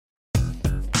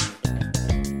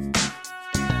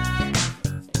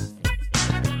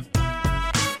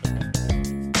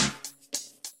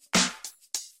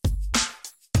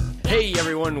Hey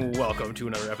everyone, welcome to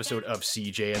another episode of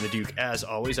CJ and the Duke. As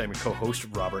always, I'm your co-host,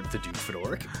 Robert the Duke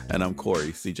Fedoric. And I'm Corey,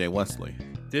 CJ Wesley.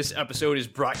 This episode is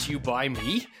brought to you by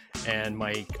me and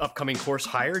my upcoming course,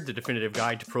 Hired, the definitive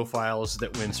guide to profiles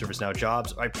that win ServiceNow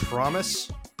jobs. I promise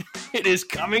it is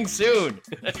coming soon.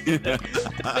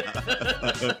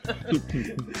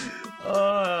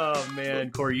 Oh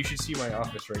man, Corey, you should see my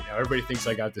office right now. Everybody thinks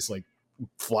I got this like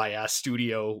fly ass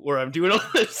studio where I'm doing all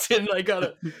this, and I got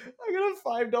a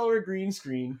 $5 green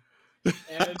screen,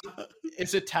 and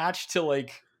it's attached to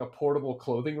like a portable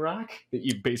clothing rack that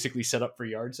you basically set up for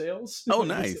yard sales. Oh,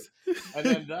 nice. And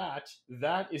then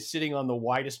that is sitting on the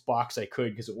widest box I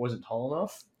could because it wasn't tall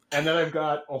enough. And then I've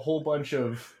got a whole bunch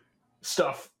of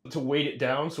stuff to weight it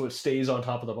down so it stays on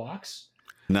top of the box.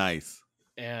 Nice.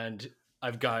 And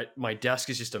I've got, my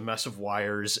desk is just a mess of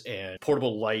wires and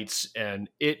portable lights, and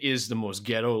it is the most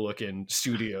ghetto looking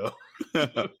studio.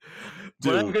 But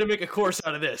I'm going to make a course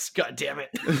out of this. God damn it.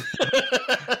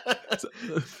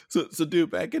 So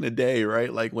dude, back in the day,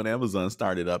 right? Like when Amazon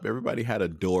started up, everybody had a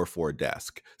door for a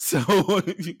desk. So,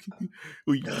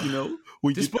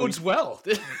 this bodes well.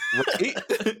 Right?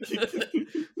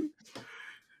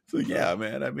 So yeah,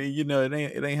 man. I mean,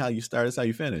 it ain't how you start, it's how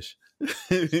you finish.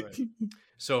 Right.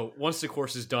 So once the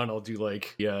course is done, I'll do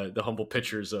like the humble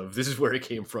pictures of this is where it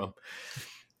came from.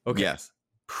 Okay. Yes.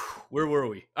 Where were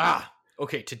we?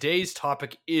 Okay. Today's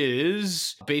topic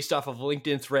is based off of a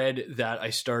LinkedIn thread that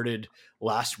I started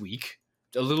last week.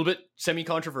 A little bit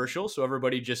semi-controversial, so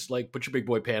everybody just like put your big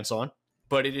boy pants on.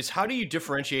 But it is, how do you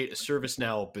differentiate a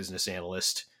ServiceNow business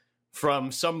analyst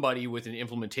from somebody with an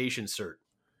implementation cert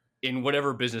in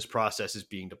whatever business process is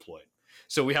being deployed?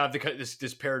 So we have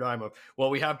this paradigm of, well,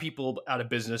 we have people out of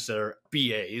business that are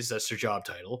BAs, that's their job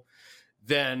title.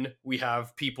 Then we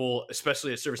have people,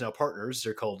 especially at ServiceNow partners,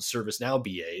 they're called ServiceNow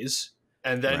BAs.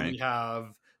 And then we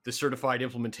have the certified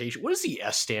implementation. What does the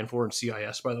S stand for in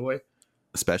CIS, by the way?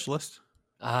 Specialist?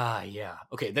 Yeah.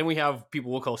 Okay, then we have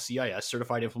people we'll call CIS,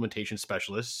 certified implementation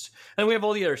specialists. And we have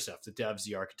all the other stuff, the devs,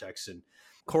 the architects, and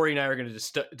Corey and I are going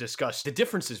to discuss the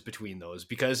differences between those,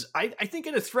 because I think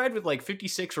in a thread with like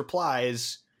 56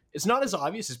 replies, it's not as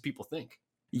obvious as people think.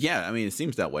 Yeah, I mean, it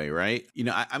seems that way, right?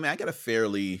 I got a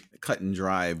fairly cut and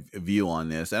dry view on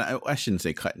this. And I shouldn't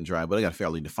say cut and dry, but I got a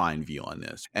fairly defined view on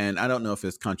this. And I don't know if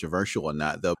it's controversial or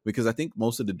not, though, because I think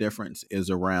most of the difference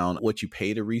is around what you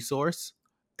pay the resource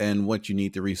and what you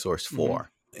need the resource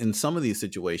for. Mm-hmm. In some of these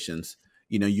situations,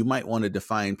 you might want to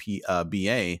define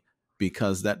BA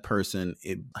because that person,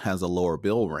 it has a lower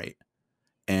bill rate,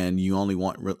 and you only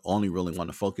really want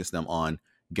to focus them on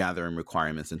gathering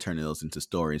requirements and turning those into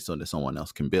stories so that someone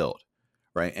else can build,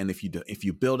 right? And if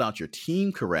you build out your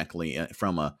team correctly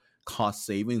from a cost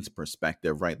savings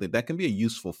perspective, right, that can be a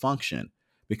useful function,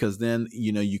 because then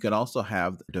you could also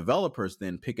have developers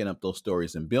then picking up those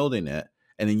stories and building it,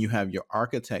 and then you have your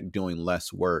architect doing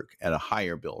less work at a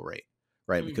higher bill rate,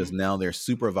 right? Mm-hmm. Because now they're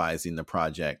supervising the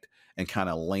project and kind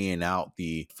of laying out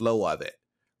the flow of it,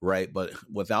 right? But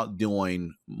without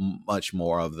doing much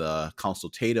more of the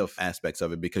consultative aspects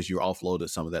of it, because you offloaded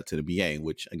some of that to the BA,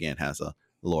 which again has a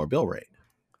lower bill rate.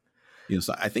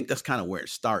 So I think that's kind of where it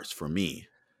starts for me.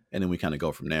 And then we kind of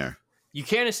go from there. You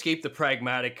can't escape the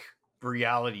pragmatic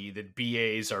reality that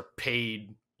BAs are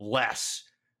paid less,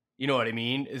 you know what I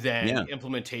mean, than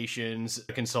implementations,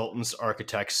 consultants,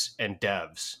 architects, and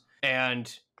devs.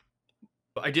 And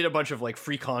I did a bunch of like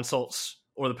free consults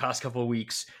over the past couple of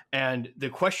weeks, and the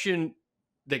question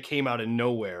that came out of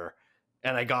nowhere,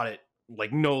 and I got it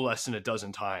like no less than a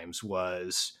dozen times,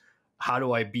 was, how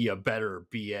do I be a better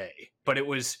BA? But there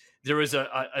was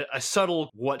a subtle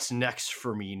what's next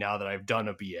for me now that I've done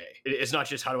a BA. It's not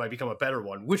just how do I become a better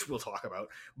one, which we'll talk about,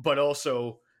 but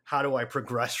also how do I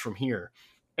progress from here?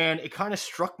 And it kind of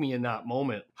struck me in that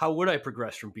moment, how would I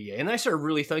progress from BA? And I started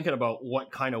really thinking about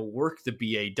what kind of work the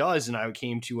BA does. And I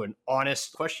came to an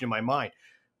honest question in my mind.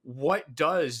 What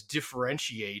does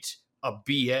differentiate a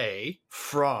BA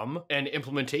from an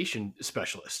implementation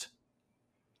specialist?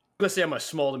 Let's say I'm a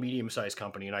small to medium-sized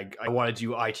company and I want to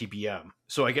do ITBM.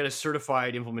 So I get a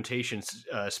certified implementation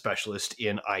specialist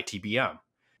in ITBM.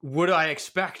 Would I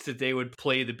expect that they would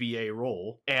play the BA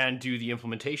role and do the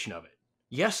implementation of it?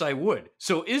 Yes, I would.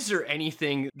 So is there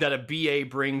anything that a BA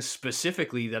brings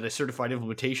specifically that a certified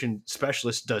implementation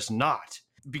specialist does not?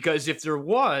 Because if there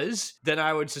was, then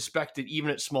I would suspect that even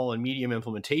at small and medium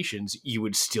implementations, you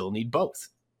would still need both.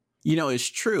 It's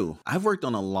true. I've worked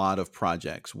on a lot of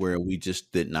projects where we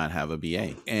just did not have a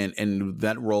BA, and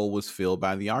that role was filled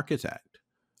by the architect.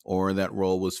 or that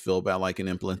role was filled by like an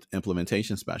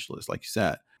implementation specialist, like you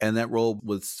said. And that role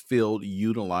was filled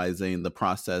utilizing the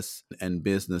process and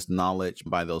business knowledge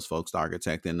by those folks, the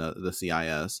architect and the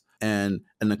CIS, and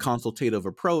the consultative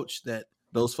approach that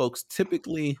those folks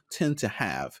typically tend to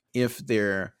have if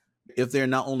they're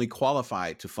not only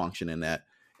qualified to function in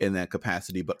that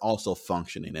capacity, but also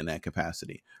functioning in that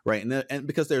capacity, right? And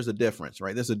because there's a difference,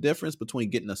 right? There's a difference between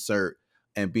getting a cert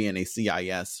and being a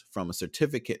CIS from a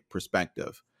certificate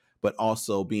perspective, but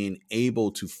also being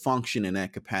able to function in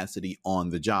that capacity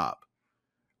on the job,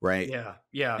 right?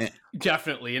 Yeah,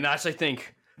 definitely. And I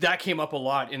think that came up a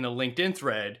lot in the LinkedIn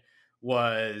thread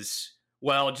was,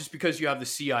 well, just because you have the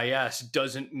CIS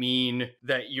doesn't mean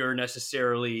that you're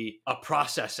necessarily a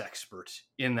process expert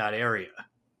in that area.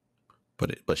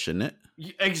 But shouldn't it?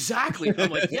 Exactly. I'm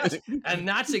like, yes. And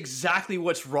that's exactly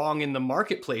what's wrong in the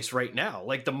marketplace right now.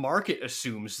 Like the market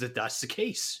assumes that that's the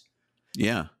case.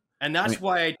 Yeah. And that's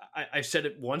why I said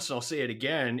it once and I'll say it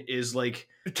again, is like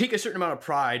take a certain amount of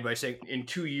pride by saying in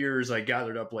 2 years, I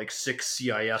gathered up like 6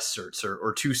 CIS certs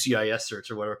or 2 CIS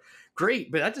certs or whatever.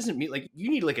 Great. But that doesn't mean like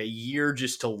you need like a year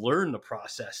just to learn the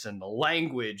process and the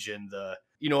language and the,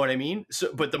 you know what I mean?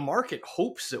 So, but the market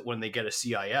hopes that when they get a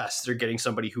CIS, they're getting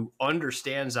somebody who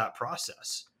understands that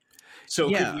process. So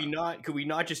could we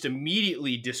not just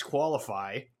immediately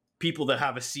disqualify people that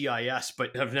have a CIS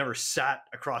but have never sat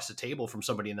across the table from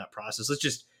somebody in that process? Let's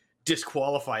just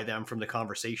disqualify them from the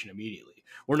conversation immediately.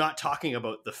 We're not talking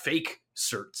about the fake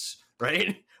certs,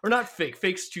 right? Or not fake.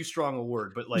 Fake's too strong a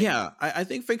word, but like... Yeah, I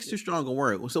think fake's too strong a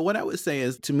word. So what I would say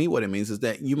is, to me, what it means is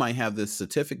that you might have this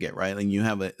certificate, right? And you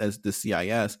have it as the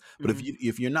CIS. But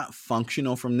if you're not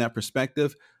functional from that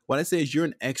perspective, what I say is you're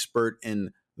an expert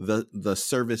in the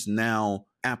ServiceNow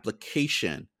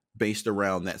application based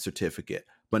around that certificate.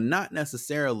 But not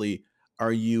necessarily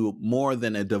are you more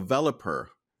than a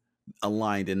developer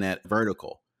aligned in that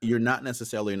vertical. You're not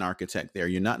necessarily an architect there.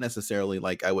 You're not necessarily,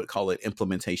 like I would call it,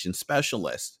 implementation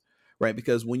specialist, right?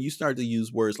 Because when you start to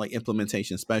use words like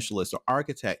implementation specialist or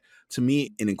architect, to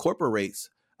me, it incorporates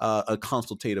a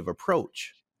consultative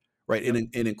approach, right? Yep.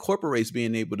 It incorporates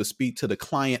being able to speak to the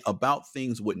client about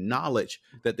things with knowledge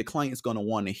that the client is going to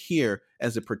want to hear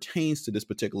as it pertains to this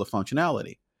particular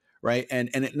functionality, right?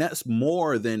 And that's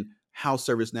more than how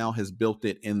ServiceNow has built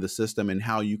it in the system and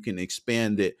how you can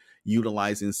expand it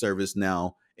utilizing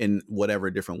ServiceNow in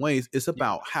whatever different ways. It's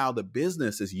about how the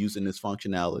business is using this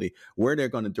functionality, where they're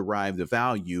going to derive the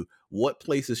value, what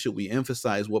places should we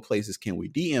emphasize, what places can we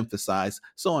de-emphasize,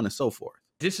 so on and so forth.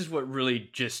 This is what really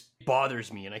just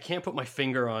bothers me, and I can't put my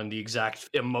finger on the exact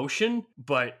emotion,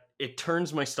 but it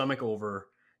turns my stomach over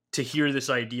to hear this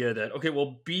idea that, okay,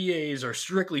 well, BAs are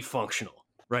strictly functional,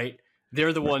 right?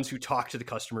 They're the ones who talk to the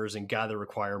customers and gather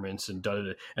requirements and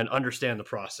understand the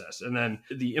process. And then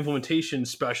the implementation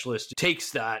specialist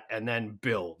takes that and then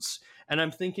builds. And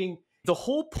I'm thinking the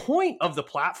whole point of the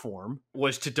platform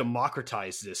was to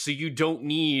democratize this. So you don't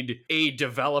need a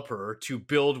developer to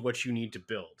build what you need to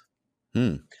build.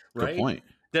 Right? Good point.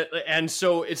 And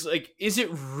so it's like, is it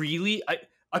really...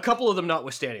 a couple of them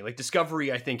notwithstanding, like Discovery,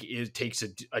 I think takes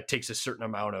a certain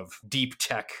amount of deep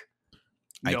tech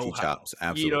IT chops,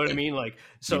 absolutely. You know what I mean? Like,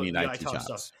 so you need IT chops.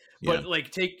 Stuff. But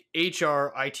like take HR,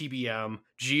 ITBM,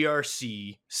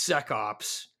 GRC,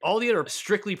 SecOps, all the other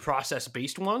strictly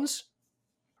process-based ones.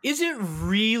 Is it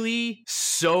really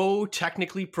so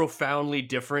technically profoundly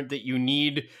different that you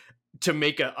need to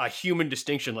make a human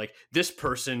distinction? Like this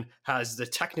person has the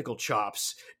technical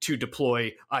chops to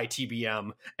deploy ITBM,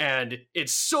 and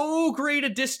it's so great a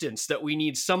distance that we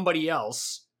need somebody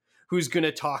else who's going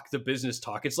to talk the business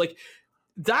talk. It's like,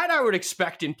 that I would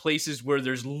expect in places where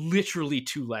there's literally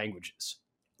 2 languages,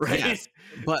 right? Yes,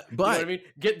 but you know what I mean?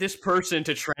 Get this person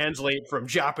to translate from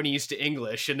Japanese to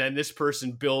English, and then this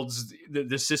person builds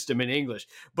the system in English.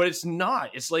 But it's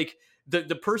not. It's like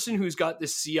the person who's got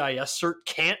this CIS cert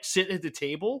can't sit at the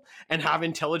table and have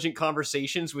intelligent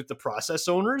conversations with the process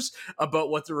owners about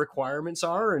what the requirements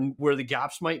are and where the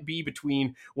gaps might be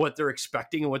between what they're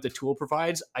expecting and what the tool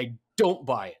provides. I don't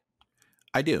buy it.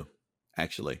 I do,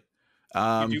 actually.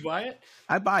 You do buy it?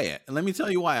 I buy it. And let me tell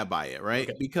you why I buy it, right?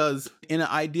 Okay. Because in an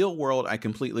ideal world, I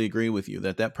completely agree with you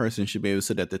that person should be able to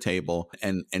sit at the table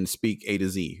and speak A to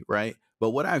Z, right?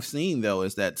 But what I've seen, though,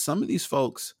 is that some of these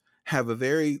folks have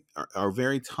are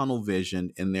very tunnel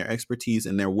vision in their expertise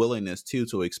and their willingness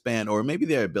to expand, or maybe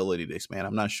their ability to expand,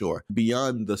 I'm not sure,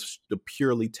 beyond the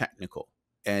purely technical.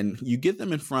 And you get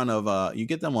them in front of, you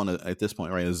get them on at this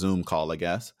point, right, a Zoom call, I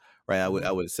guess. Right.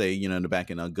 I would say, in the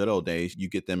back in the good old days, you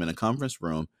get them in a conference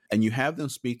room and you have them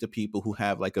speak to people who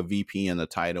have like a VP in the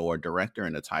title or director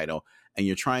in the title, and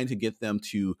you're trying to get them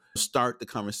to start the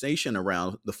conversation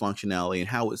around the functionality and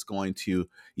how it's going to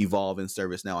evolve in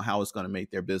ServiceNow, how it's going to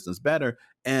make their business better.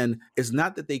 And it's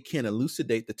not that they can't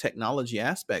elucidate the technology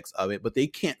aspects of it, but they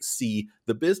can't see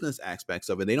the business aspects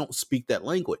of it. They don't speak that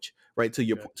language, right? To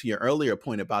your earlier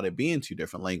point about it being two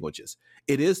different languages,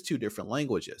 it is two different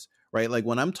languages, right? Like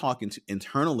when I'm talking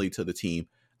internally to the team,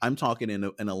 I'm talking in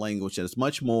a language that is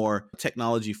much more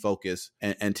technology focused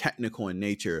and technical in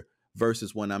nature,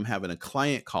 versus when I'm having a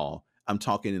client call, I'm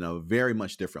talking in a very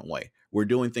much different way. We're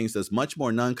doing things that's much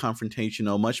more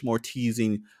non-confrontational, much more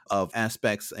teasing of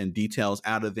aspects and details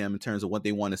out of them in terms of what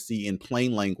they want to see in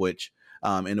plain language,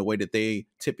 in a way that they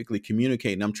typically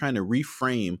communicate. And I'm trying to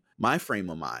reframe my frame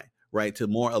of mind, right, to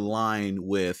more align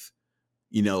with,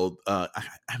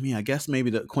 I guess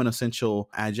maybe the quintessential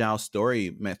agile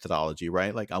story methodology,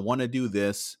 right? Like I want to do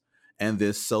this and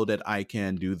this so that I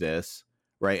can do this,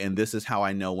 right? And this is how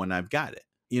I know when I've got it,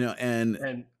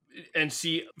 and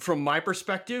see, from my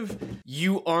perspective,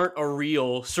 you aren't a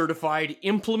real certified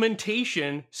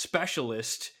implementation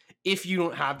specialist if you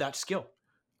don't have that skill.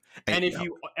 And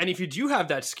if you do have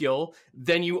that skill,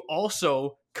 then you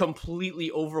also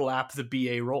completely overlap the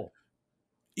BA role.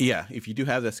 Yeah, if you do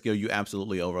have that skill, you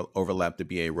absolutely overlap the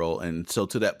BA role. And so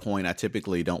to that point, I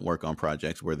typically don't work on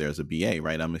projects where there's a BA,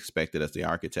 right? I'm expected as the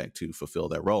architect to fulfill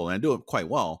that role, and I do it quite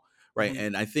well, right? Mm-hmm.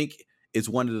 And I think it's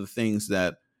one of the things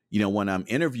that, when I'm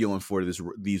interviewing for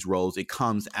these roles, it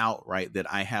comes out, right,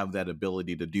 that I have that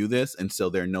ability to do this. And so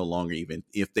they're no longer, even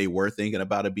if they were thinking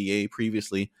about a BA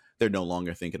previously, they're no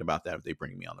longer thinking about that if they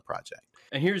bring me on the project.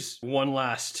 And here's one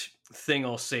last thing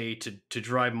I'll say to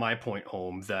drive my point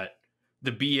home, that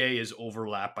the BA is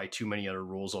overlapped by too many other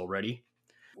roles already.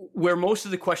 Where most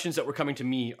of the questions that were coming to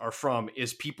me are from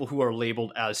is people who are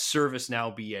labeled as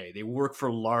ServiceNow BA. They work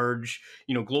for large,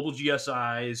 global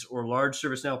GSIs or large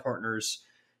ServiceNow partners,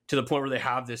 to the point where they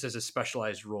have this as a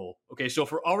specialized role. Okay, so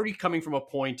if we're already coming from a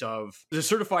point of the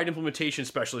certified implementation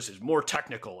specialist is more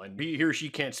technical and he or she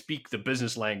can't speak the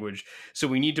business language, so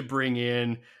we need to bring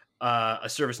in a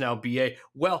ServiceNow BA,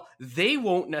 well, they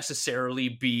won't necessarily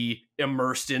be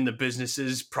immersed in the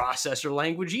business's process or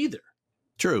language either.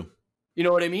 True. You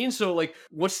know what I mean? So like,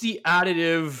 what's the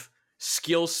additive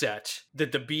skill set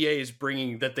that the BA is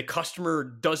bringing that the customer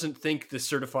doesn't think the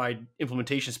certified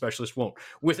implementation specialist won't,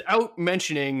 without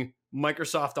mentioning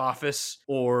Microsoft Office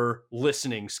or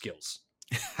listening skills?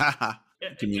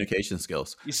 Communication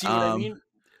skills. You see what I mean?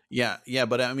 Yeah,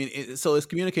 but I mean, so it's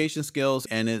communication skills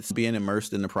and it's being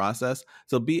immersed in the process.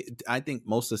 So I think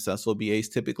most successful BAs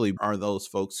typically are those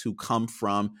folks who come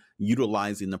from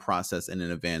utilizing the process in an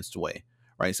advanced way,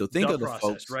 right? So think of the process,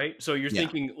 folks, right? So you're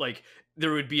thinking like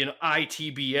there would be an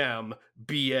ITBM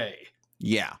BA.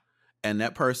 Yeah. And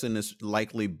that person has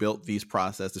likely built these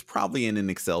processes probably in an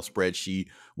Excel spreadsheet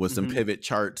with some pivot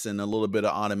charts and a little bit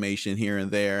of automation here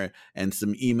and there and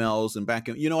some emails and back,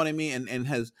 you know what I mean? And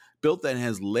has built that and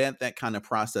has led that kind of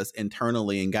process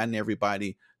internally and gotten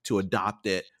everybody to adopt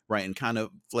it, right? And kind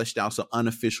of fleshed out some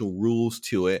unofficial rules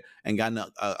to it and gotten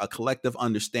a collective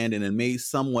understanding and made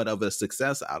somewhat of a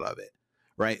success out of it,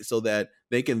 right? So that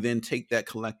they can then take that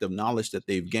collective knowledge that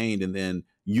they've gained and then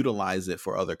utilize it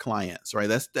for other clients, right?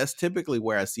 That's typically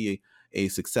where I see a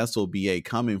successful BA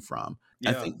coming from.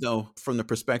 Yeah. I think though, from the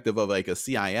perspective of like a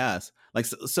CIS, like,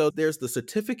 so there's the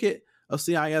certificate of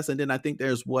CIS. And then I think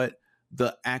there's what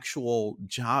the actual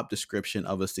job description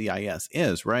of a CIS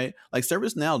is, right? Like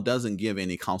ServiceNow doesn't give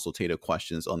any consultative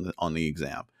questions on the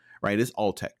exam, right? It's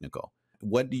all technical.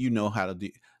 What do you know how to do?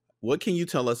 What can you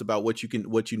tell us about what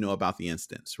you know about the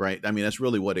instance, right? I mean, that's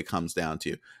really what it comes down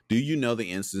to. Do you know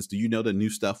the instance? Do you know the new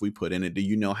stuff we put in it? Do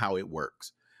you know how it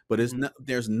works? But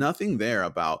there's nothing there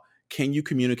about, can you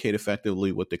communicate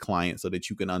effectively with the client so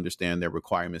that you can understand their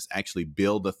requirements, actually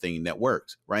build a thing that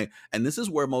works, right? And this is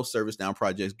where most ServiceNow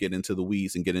projects get into the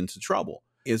weeds and get into trouble,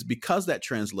 is because that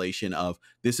translation of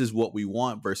this is what we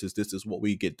want versus this is what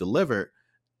we get delivered,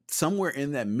 somewhere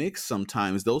in that mix,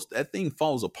 sometimes that thing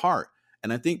falls apart.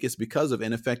 And I think it's because of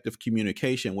ineffective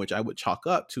communication, which I would chalk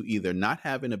up to either not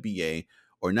having a BA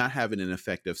or not having an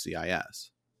effective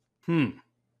CIS.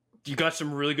 You got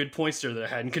some really good points there that I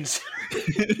hadn't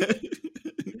considered.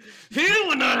 Hate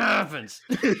when that happens.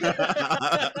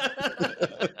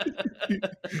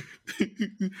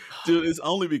 Dude, it's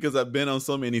only because I've been on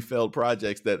so many failed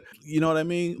projects that, you know what I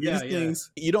mean? These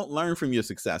things, you don't learn from your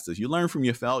successes. You learn from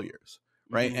your failures,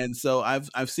 right? And so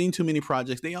I've seen too many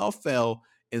projects. They all fail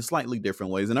in slightly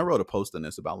different ways. And I wrote a post on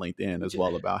this about LinkedIn as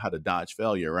well, about how to dodge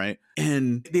failure, right?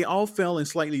 And they all fail in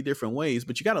slightly different ways,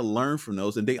 but you got to learn from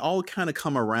those. And they all kind of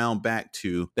come around back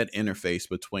to that interface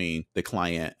between the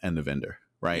client and the vendor,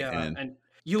 right? Yeah, and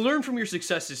you learn from your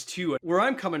successes too. Where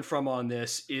I'm coming from on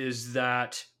this is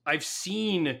that I've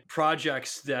seen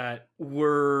projects that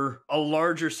were a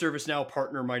larger ServiceNow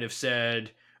partner might have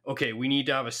said, okay, we need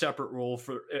to have a separate role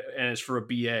for, and it's for a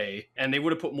BA, and they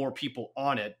would have put more people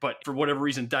on it. But for whatever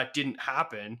reason, that didn't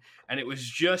happen. And it was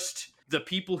just the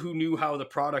people who knew how the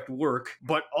product worked,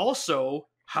 but also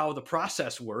how the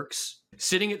process works,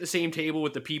 sitting at the same table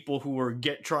with the people who were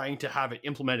trying to have it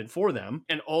implemented for them,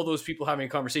 and all those people having a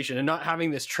conversation and not having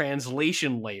this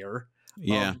translation layer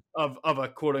of a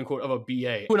quote unquote of a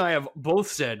BA. You and I have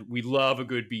both said we love a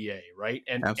good BA, right?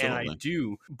 And I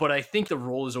do, but I think the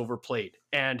role is overplayed.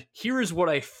 And here is what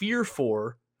I fear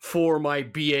for my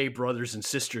BA brothers and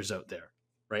sisters out there,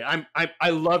 right? I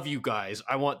love you guys.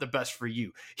 I want the best for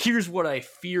you. Here's what I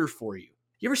fear for you.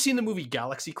 You ever seen the movie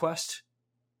Galaxy Quest?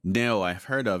 No, I've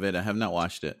heard of it. I have not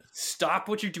watched it. Stop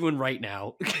what you're doing right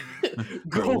now.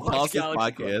 Go watch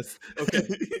Galaxy Quest. Okay.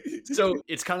 So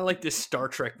it's kind of like this Star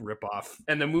Trek ripoff.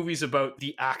 And the movie's about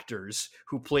the actors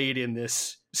who played in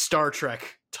this Star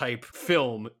Trek type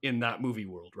film in that movie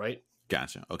world, right?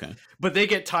 Gotcha. Okay. But they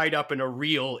get tied up in a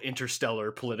real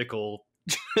interstellar political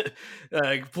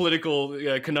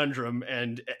conundrum,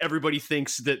 and everybody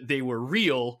thinks that they were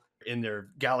real in their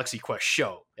Galaxy Quest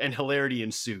show, and hilarity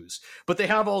ensues. But they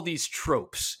have all these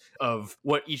tropes of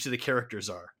what each of the characters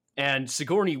are. And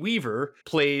Sigourney Weaver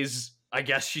plays, I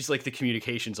guess she's like the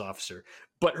communications officer,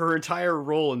 but her entire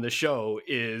role in the show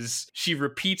is she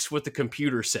repeats what the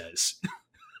computer says.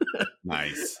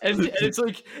 Nice. and it's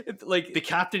like the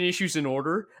captain issues an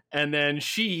order, and then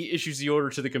she issues the order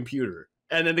to the computer.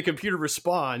 And then the computer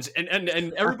responds, and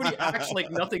everybody acts like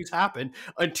nothing's happened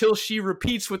until she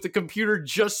repeats what the computer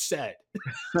just said.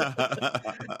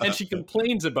 And she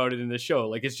complains about it in the show.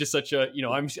 Like, it's just such a,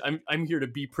 I'm here to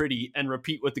be pretty and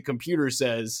repeat what the computer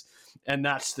says. And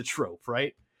that's the trope,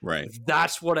 right? Right.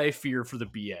 That's what I fear for the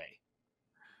BA.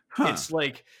 Huh. It's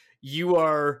like you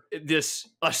are this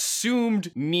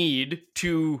assumed need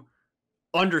to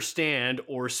understand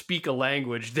or speak a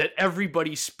language that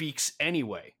everybody speaks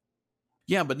anyway.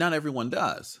 Yeah, but not everyone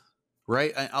does,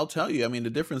 right? I'll tell you, I mean, the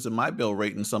difference in my bill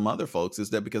rate and some other folks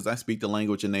is that because I speak the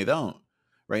language and they don't,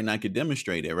 right? And I could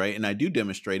demonstrate it, right? And I do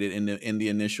demonstrate it in the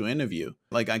initial interview.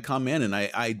 Like, I come in and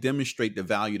I demonstrate the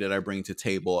value that I bring to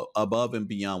table above and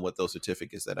beyond what those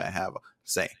certificates that I have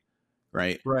say,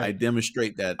 right? I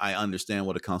demonstrate that I understand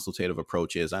what a consultative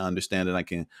approach is. I understand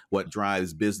that what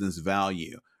drives business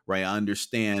value. Right. I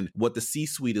understand what the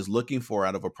C-suite is looking for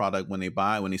out of a product when they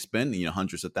spend,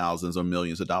 hundreds of thousands or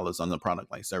millions of dollars on a product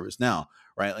like ServiceNow.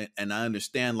 Right. And I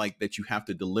understand that you have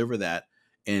to deliver that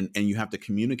and you have to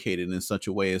communicate it in such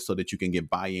a way so that you can get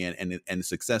buy-in and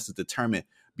success is determined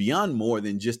beyond more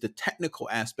than just the technical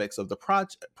aspects of the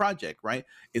project. Right.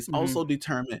 It's also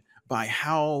determined by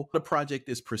how the project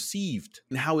is perceived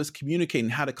and how it's communicating,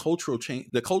 how the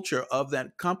culture of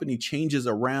that company changes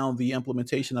around the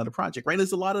implementation of the project, right?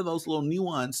 There's a lot of those little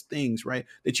nuanced things, right,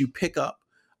 that you pick up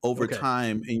over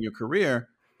time in your career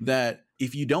that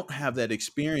if you don't have that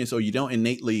experience or you don't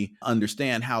innately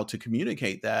understand how to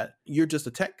communicate that, you're just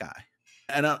a tech guy.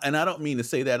 And I don't mean to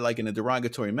say that like in a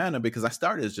derogatory manner, because I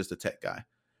started as just a tech guy,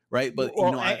 right? But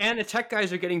and the tech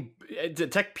guys are getting, the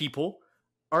tech people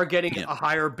are getting a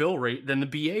higher bill rate than the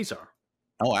BAs are.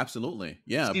 Oh, absolutely.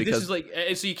 Yeah. See, because this is like,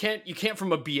 so you can't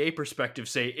from a BA perspective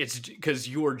say it's because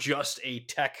you're just a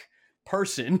tech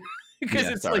person because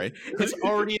it's like, it's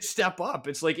already a step up.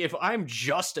 It's like, if I'm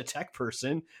just a tech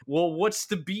person, well, what's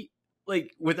the B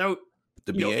like without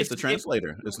the BA is the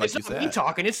translator. It's like it's not me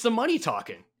talking, it's the money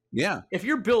talking. Yeah. If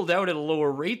you're billed out at a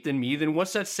lower rate than me, then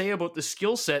what's that say about the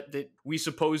skill set that we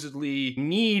supposedly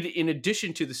need in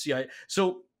addition to the CI?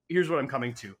 So here's what I'm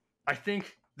coming to. I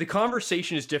think the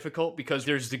conversation is difficult because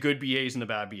there's the good BAs and the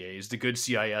bad BAs, the good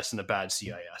CIS and the bad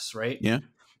CIS, right? Yeah.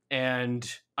 And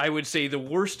I would say the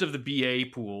worst of the BA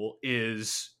pool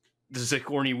is the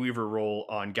Sigourney Weaver role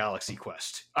on Galaxy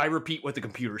Quest. I repeat what the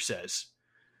computer says.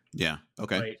 Yeah.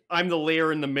 Okay. Right? I'm the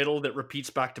layer in the middle that repeats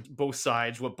back to both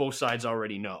sides what both sides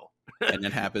already know. And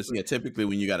that happens, typically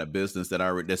when you got a business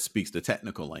that speaks the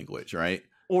technical language, right?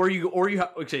 Or you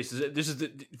have, okay, so this is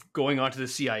going on to the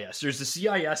CIS. There's the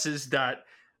CISs that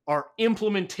are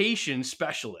implementation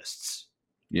specialists.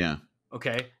 Yeah.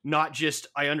 Okay. Not just,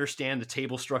 I understand the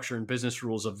table structure and business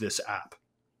rules of this app.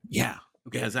 Yeah.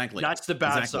 Okay. Yeah, exactly. That's the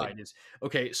bad side is,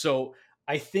 okay. So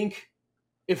I think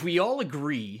if we all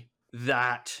agree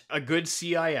that a good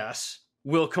CIS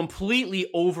will completely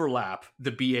overlap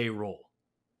the BA role.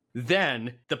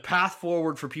 Then the path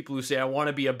forward for people who say, I want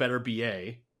to be a better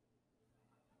BA,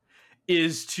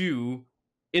 is to,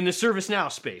 in the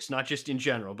ServiceNow space, not just in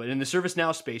general, but in the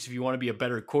ServiceNow space, if you want to be a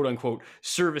better quote unquote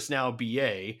ServiceNow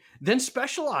BA, then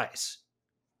specialize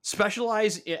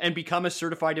and become a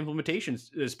certified implementation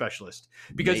specialist.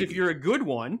 Because if you're a good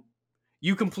one,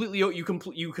 you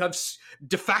have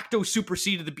de facto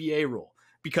superseded the BA role,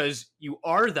 because you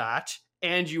are that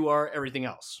and you are everything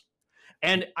else.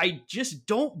 And I just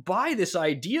don't buy this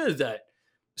idea that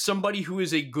somebody who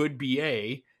is a good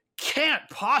BA can't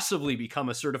possibly become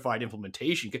a certified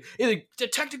implementation. The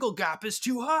technical gap is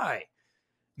too high.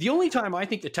 The only time I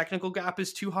think the technical gap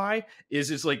is too high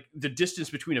is like the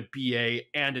distance between a BA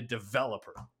and a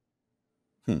developer.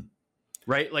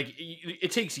 Right? Like it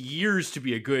takes years to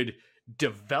be a good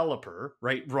developer,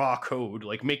 right? Raw code,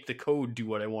 like make the code do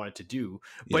what I want it to do.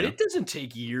 But it doesn't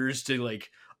take years to like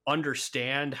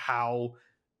understand how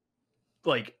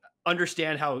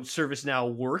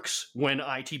ServiceNow works when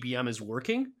ITBM is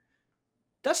working.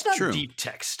 That's not deep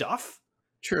tech stuff.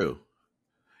 True.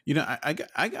 You know,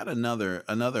 I got another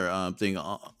thing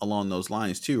along those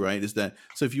lines too, right? Is that,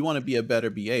 so if you want to be a better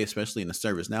BA, especially in the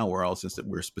ServiceNow world, since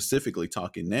we're specifically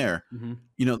talking there,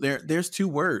 you know, there's two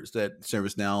words that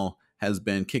ServiceNow has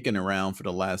been kicking around for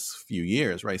the last few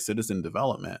years, right? Citizen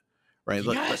development, right?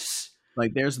 Yes.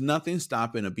 Like there's nothing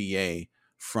stopping a BA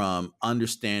from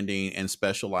understanding and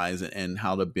specializing in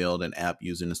how to build an app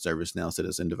using the ServiceNow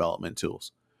citizen development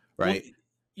tools, right? Well,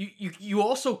 you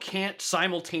also can't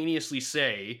simultaneously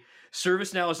say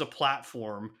ServiceNow is a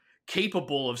platform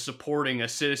capable of supporting a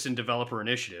citizen developer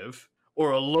initiative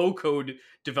or a low-code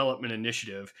development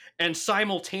initiative and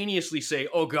simultaneously say,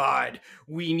 oh God,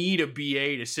 we need a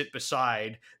BA to sit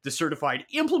beside the certified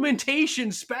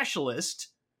implementation specialist.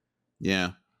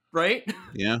 Yeah. Right?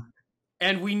 Yeah.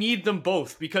 And we need them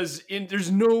both, because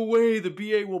there's no way the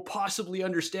BA will possibly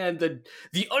understand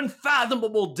the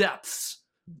unfathomable depths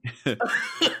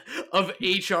of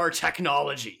HR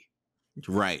technology.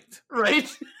 Right.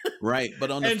 Right. But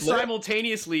on the and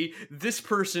simultaneously, this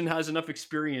person has enough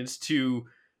experience to,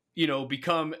 you know,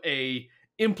 become a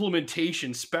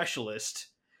implementation specialist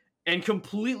and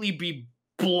completely be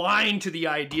blind to the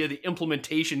idea that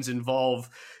implementations involve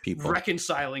people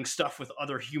reconciling stuff with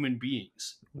other human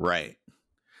beings. Right.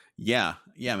 Yeah,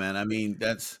 man. I mean,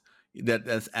 that's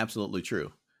absolutely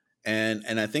true.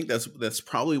 And I think that's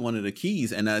probably one of the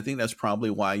keys. And I think that's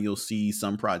probably why you'll see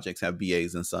some projects have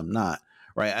BAs and some not.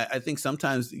 Right. I think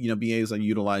sometimes, you know, BAs are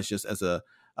utilized just as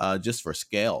just for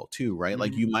scale too, right?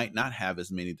 Like you might not have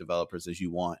as many developers as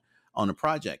you want on a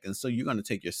project. And so you're going to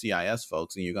take your CIS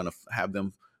folks and you're going to have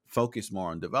them focus more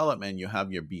on development. You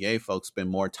have your BA folks spend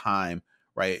more time,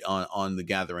 right, on the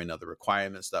gathering of the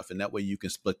requirement stuff. And that way you can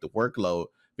split the workload,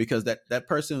 because that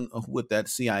person with that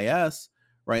CIS,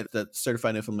 right, that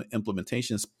certified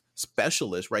implementation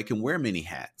specialist, right, can wear many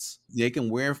hats. They can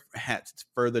wear hats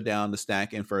further down the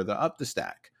stack and further up the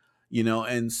stack, you know.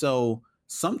 And so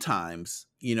sometimes,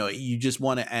 you know, you just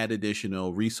want to add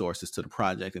additional resources to the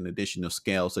project and additional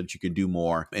scale so that you can do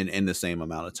more in the same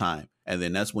amount of time. And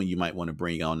then that's when you might want to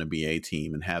bring on the BA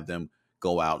team and have them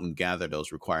go out and gather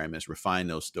those requirements, refine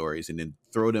those stories, and then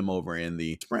throw them over in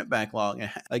the sprint backlog.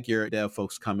 And like your dev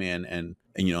folks come in and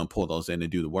you know, and pull those in and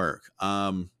do the work.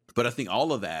 But I think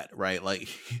all of that, right, like,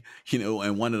 you know,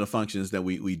 and one of the functions that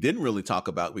we didn't really talk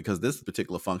about, because this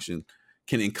particular function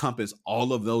can encompass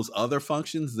all of those other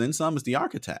functions, then some, is the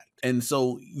architect. And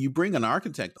so you bring an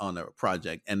architect on a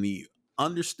project, and the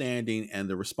understanding and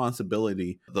the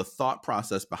responsibility, the thought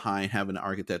process behind having an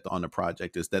architect on the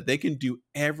project is that they can do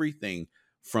everything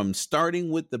from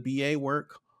starting with the BA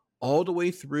work all the way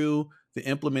through the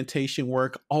implementation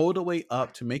work, all the way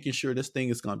up to making sure this thing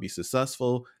is going to be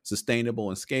successful, sustainable,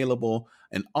 and scalable,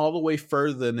 and all the way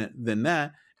further than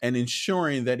that, and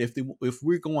ensuring that if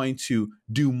we're going to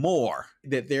do more,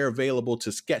 that they're available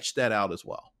to sketch that out as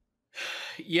well.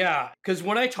 Yeah, because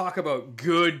when I talk about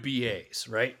good BAs,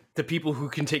 right, the people who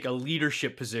can take a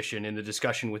leadership position in the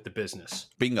discussion with the business.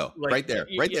 Bingo, like, right there.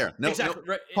 No, exactly.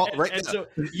 No. Paul, right there. So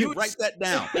you write that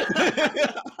down.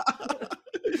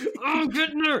 I'm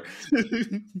getting there.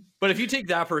 But if you take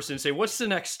that person and say, what's the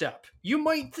next step? You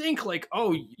might think like,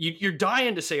 oh, you're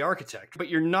dying to say architect, but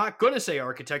you're not going to say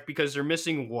architect because they're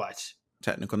missing what?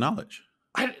 Technical knowledge.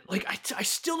 I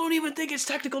still don't even think it's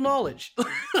technical knowledge.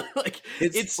 Like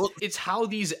it's how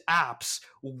these apps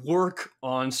work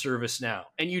on ServiceNow.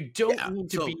 And you don't need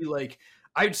to be like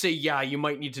I would say, yeah, you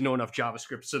might need to know enough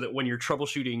JavaScript so that when you're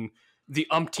troubleshooting the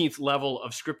umpteenth level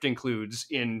of script includes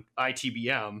in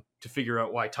ITBM to figure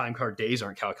out why time card days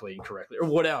aren't calculating correctly or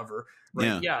whatever,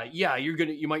 right? Yeah,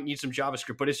 you might need some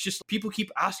JavaScript, but it's just people keep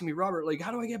asking me, Robert, like,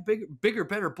 how do I get bigger,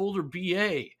 better, bolder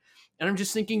BA? And I'm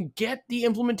just thinking, get the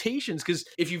implementations, because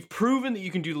if you've proven that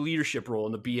you can do the leadership role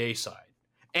on the BA side,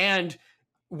 and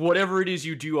whatever it is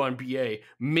you do on BA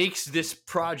makes this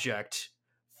project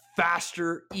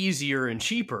faster, easier, and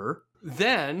cheaper,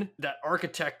 then that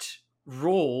architect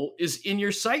role is in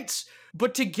your sights.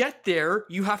 But to get there,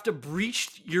 you have to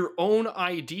breach your own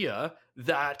idea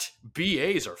that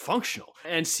BAs are functional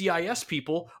and CIS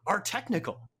people are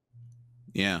technical.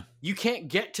 Yeah. You can't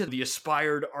get to the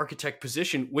aspired architect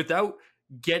position without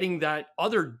getting that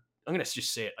other, I'm going to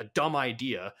just say it, a dumb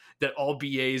idea that all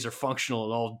BAs are functional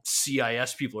and all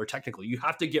CIS people are technical. You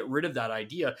have to get rid of that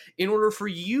idea in order for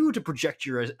you to project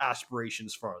your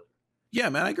aspirations farther. Yeah,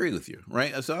 man, I agree with you,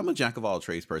 right? So I'm a jack of all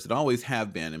trades person. I always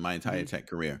have been in my entire tech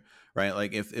career, right?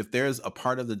 Like if there's a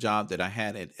part of the job that I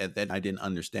had that I didn't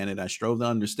understand it, I strove to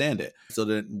understand it. So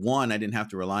that one, I didn't have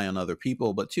to rely on other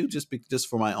people, but two, just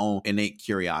for my own innate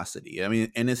curiosity. I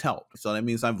mean, and it's helped. So that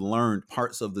means I've learned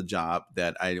parts of the job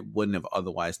that I wouldn't have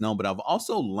otherwise known, but I've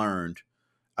also learned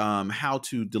how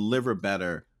to deliver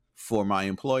better for my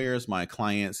employers, my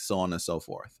clients, so on and so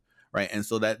forth. Right. And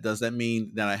so does that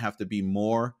mean that I have to be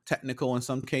more technical in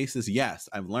some cases? Yes,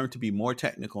 I've learned to be more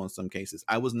technical in some cases.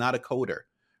 I was not a coder,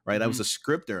 right? Mm-hmm. I was a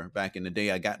scripter back in the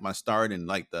day. I got my start in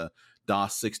like the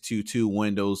DOS 622,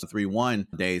 Windows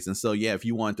 3.1 days. And so, yeah, if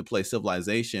you wanted to play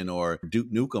Civilization or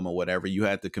Duke Nukem or whatever, you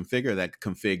had to configure that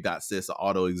config.sys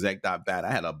or autoexec.bat.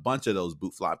 I had a bunch of those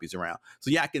boot floppies around.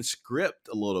 So, yeah, I can script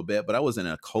a little bit, but I wasn't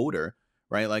a coder,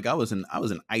 right? Like I was an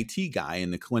IT guy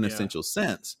in the quintessential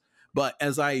sense. But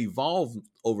as I evolved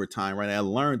over time, right, I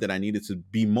learned that I needed to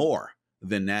be more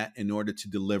than that in order to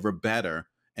deliver better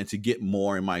and to get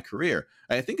more in my career.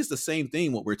 I think it's the same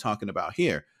thing what we're talking about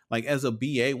here. Like as a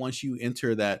BA, once you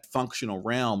enter that functional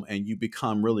realm and you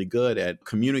become really good at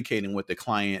communicating with the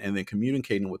client and then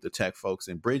communicating with the tech folks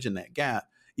and bridging that gap,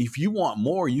 if you want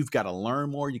more, you've got to learn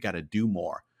more, you got to do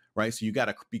more, right? So you got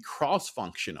to be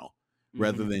cross-functional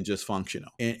rather than just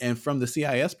functional. And from the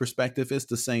CIS perspective, it's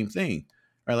the same thing.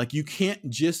 Right, like you can't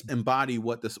just embody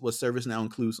what ServiceNow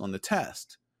includes on the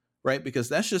test, right? Because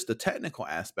that's just the technical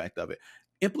aspect of it.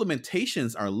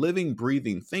 Implementations are living,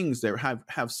 breathing things that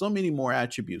have so many more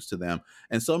attributes to them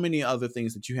and so many other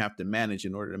things that you have to manage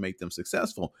in order to make them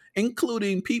successful,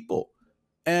 including people.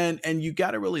 And you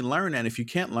got to really learn that. If you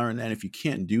can't learn that, if you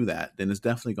can't do that, then it's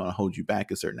definitely going to hold you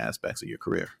back in certain aspects of your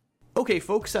career. Okay,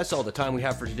 folks, that's all the time we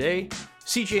have for today.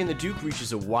 CJ and the Duke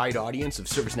reaches a wide audience of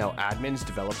ServiceNow admins,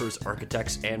 developers,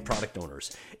 architects, and product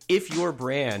owners. If your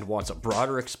brand wants a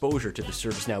broader exposure to the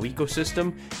ServiceNow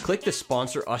ecosystem, click the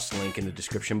Sponsor Us link in the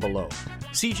description below.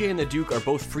 CJ and the Duke are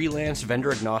both freelance,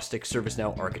 vendor-agnostic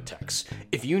ServiceNow architects.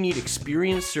 If you need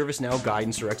experienced ServiceNow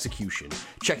guidance or execution,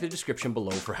 check the description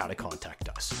below for how to contact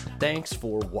us. Thanks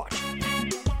for watching.